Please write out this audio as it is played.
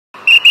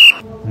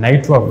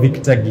Naitwa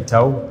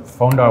Gitau,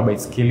 founder wa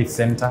Baiskeli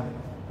Center,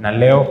 na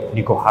leo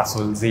niko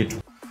hustle zetu.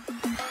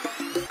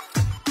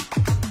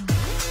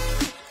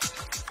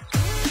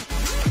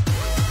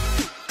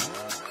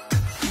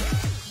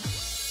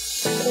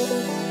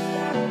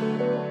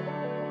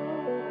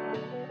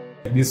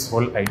 This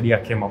whole idea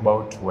came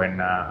about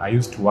when I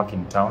used to work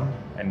in town,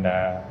 and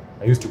I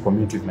used to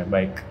commute with my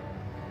bike.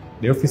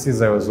 The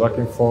offices I was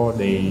working for,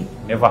 they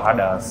never had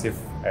a safe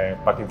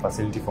parking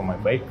facility for my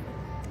bike,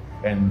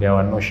 and there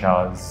were no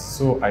showers.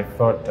 So I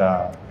thought,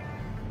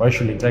 why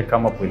shouldn't I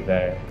come up with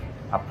a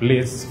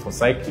place for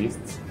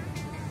cyclists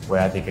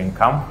where they can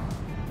come,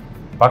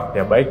 park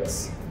their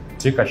bikes,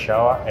 take a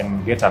shower,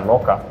 and get a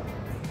locker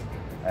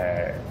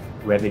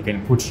where they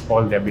can put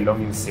all their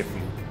belongings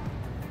safely.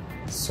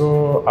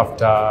 So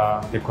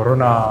after the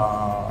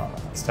corona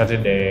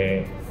started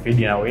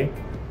fading away,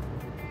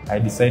 I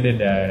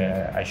decided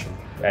I should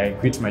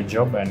quit my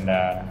job, and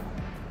I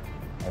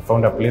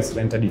found a place,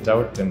 rented it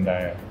out, and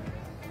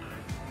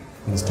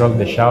installed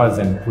the showers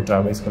and put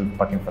a bicycle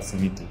parking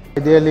facility.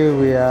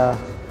 Ideally,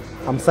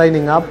 I'm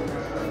signing up,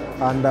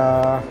 and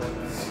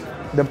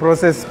the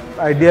process,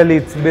 ideally,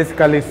 it's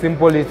basically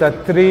simple. It's a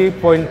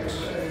 3-point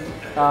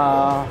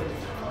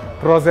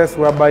process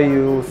whereby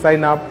you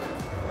sign up,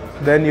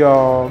 then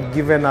you're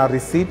given a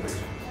receipt,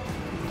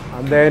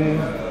 and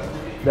then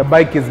the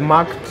bike is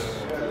marked,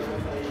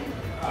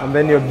 and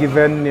then you're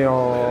given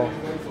your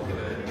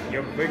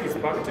bike is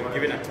parked and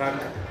given a tag.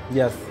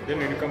 Yes. Then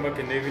when you come back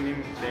in the evening,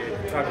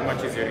 the tag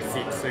matches your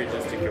receipt, so you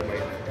just take your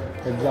bike.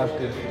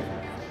 Exactly.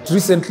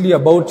 Recently,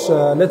 about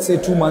let's say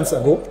 2 months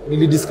ago,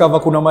 nilidiscover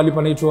kuna mahali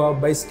panaitwa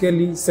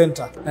Baiskeli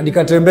Center, na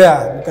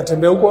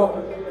nikatembea huko,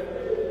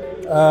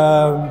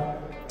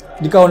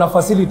 nikaona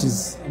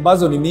facilities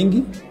ambazo ni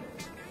mingi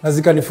na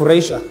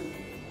zikanifurahisha,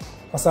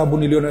 kwa sababu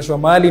nilioneshwa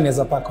mahali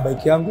naweza park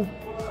bike yangu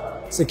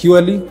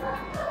securely,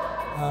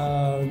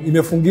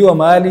 imefungiwa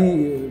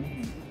mahali,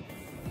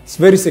 it's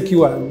very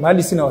secure,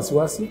 mahali sina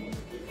wasiwasi.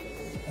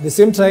 At the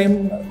same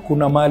time,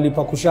 kuna mahali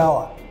pa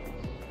kushawa,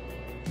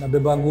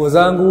 nabeba nguo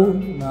zangu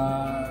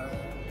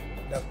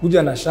na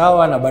kuja na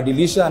shower, na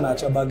badilisha, na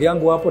acha bag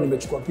yangu hapo,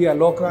 nimechukua pia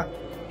locker.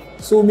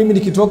 So mimi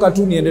nikitoka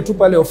tu niende tu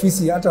pale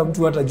ofisi, hata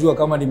mtu hatajua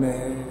kama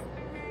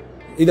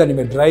either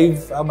nime drive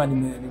ama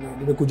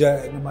nimekuja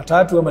na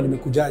matatu ama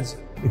nimekujaje.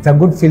 It's a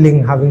good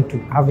feeling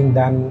having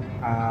done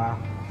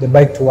the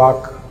bike to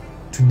work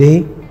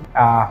today.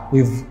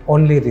 We've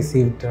only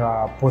received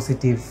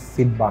positive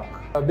feedback.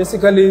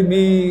 Basically,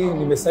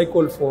 nime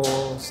cycle for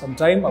some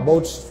time,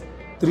 about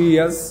 3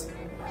 years.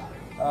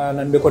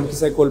 Na nimekuwa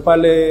nikicycle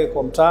pale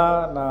kwa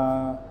mtaa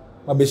na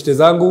mabeshte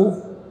zangu,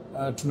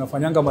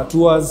 tunafanyanga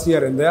matours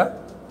here and there.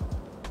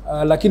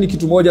 Lakini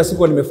kitu moja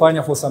sikuwa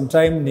nimefanya for some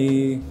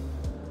time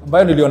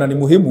ambayo niliona ni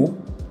muhimu,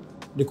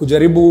 ni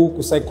kujaribu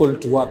kucycle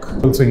to work.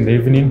 Also in the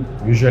evening,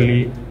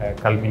 usually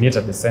culminate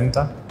at the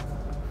center,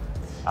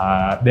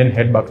 then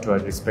head back to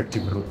our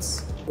respective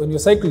routes. When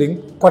you're cycling,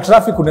 kwa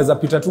traffic unaweza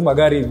pita tu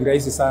magari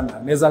virahisi sana.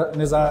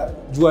 Neza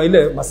jua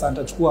ile masaa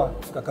nitachukua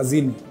kufika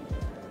kazini.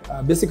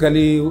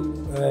 Basically,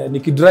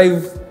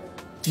 nikidrive,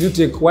 you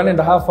take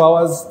 1.5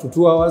 hours to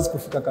 2 hours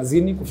kufika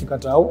kazini, kufika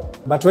tao.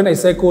 But when I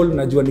cycle,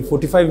 najua ni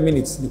 45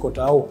 minutes niko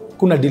tao.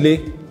 Kuna delay.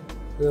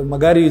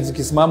 Magari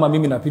zikisimama,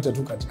 mimi napita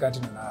tu katikati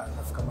na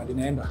nafika mahali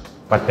naenda.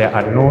 But there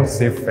are no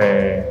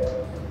safe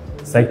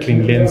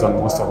cycling lanes on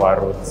most of our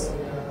roads.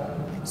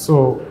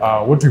 So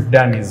what we've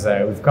done is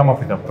we've come up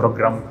with a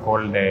program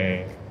called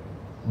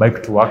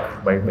Bike to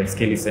Work by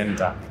Baiskeli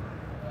Center,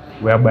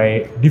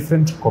 whereby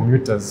different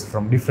commuters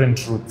from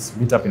different routes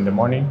meet up in the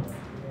morning,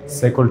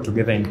 cycle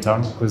together in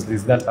town, because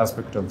there's that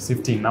aspect of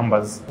safety in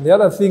numbers. The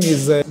other thing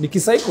is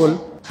nikicycle,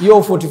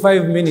 hiyo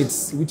 45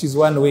 minutes, which is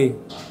one way,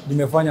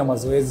 nimefanya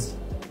mazoezi.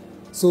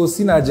 So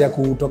sina haja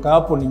kutoka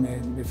hapo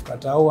nimefika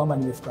tao ama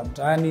nimefika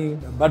mtaani,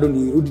 bado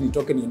nirudi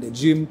nitoke niende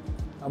gym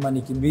ama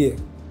nikimbie.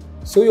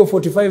 So hiyo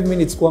 45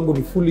 minutes kwangu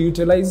ni fully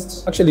utilized.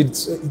 Actually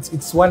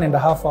it's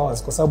 1.5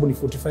 hours kwa sababu ni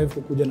 45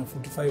 kukuja na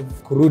 45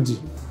 kurudi.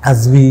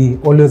 As we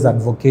always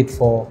advocate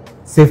for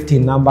safety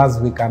in numbers,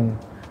 we can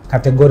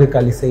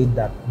categorically say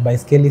that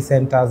Baiskeli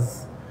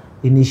Center's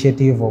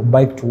initiative of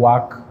Bike to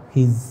Work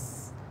is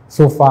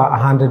so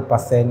far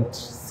 100%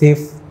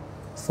 safe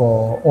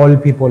for all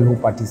people who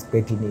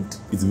participate in it.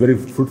 It's very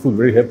fruitful,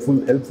 very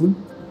helpful.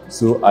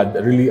 So I'd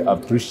really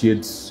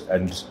appreciate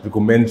and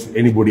recommend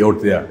anybody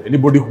out there,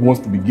 anybody who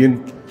wants to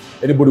begin,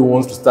 anybody who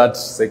wants to start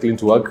cycling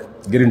to work,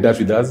 get in touch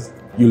with us.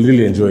 You'll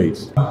really enjoy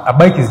it. A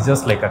bike is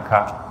just like a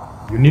car.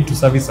 You need to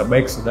service a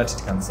bike so that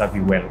it can serve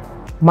you well.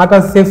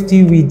 Matter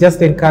safety, we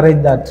just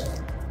encourage that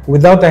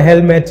without a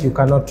helmet, you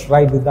cannot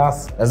ride with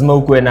us. Lazima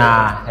ukuwe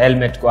na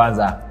helmet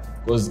kwanza,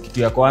 because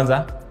kitu ya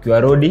kwanza kwa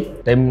road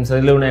time sasa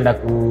ile unaenda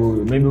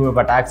maybe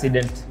umepata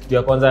accident, kitu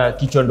ya kwanza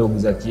kichwa ndo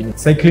guza chini.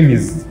 Cycling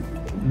is,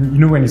 you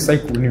know, when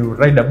you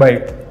ride a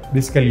bike,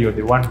 basically you're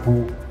the one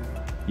who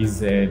is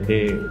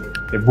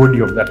the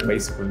body of that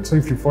bicycle. So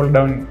if you fall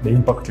down, the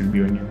impact will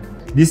be on you.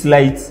 These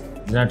lights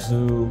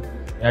zinatu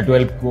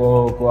help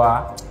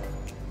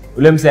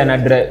ule mse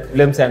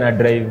ana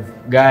drive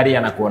gari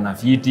anakuona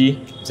fiti,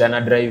 mse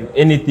ana drive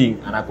anything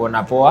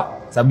anakuona poa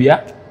sababu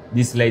ya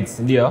these lights,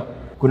 ndio.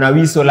 Kuna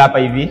whistle hapa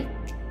hivi.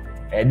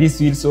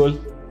 This whistle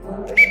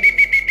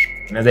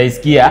unaweza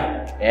isikia,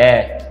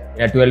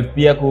 inatuhelp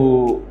pia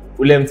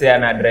ule mse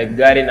ana drive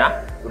gari na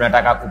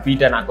unataka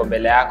kupita na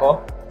kombele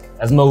yako,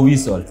 lazima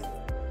whistle.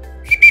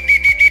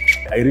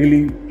 I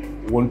really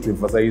want to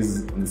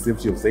emphasize on the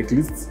safety of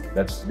cyclists,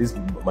 that these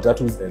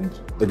matatus and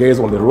the guys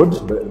on the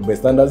road, by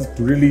standards,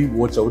 to really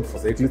watch out for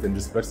cyclists and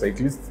respect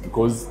cyclists,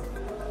 because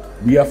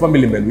we are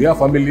family men, we are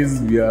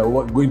families, we are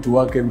going to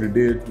work every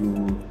day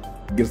to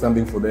get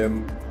something for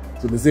them.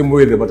 So the same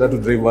way the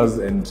matatu drivers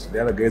and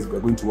the other guys are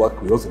going to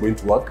work, we're also going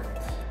to work.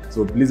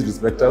 So please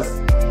respect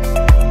us.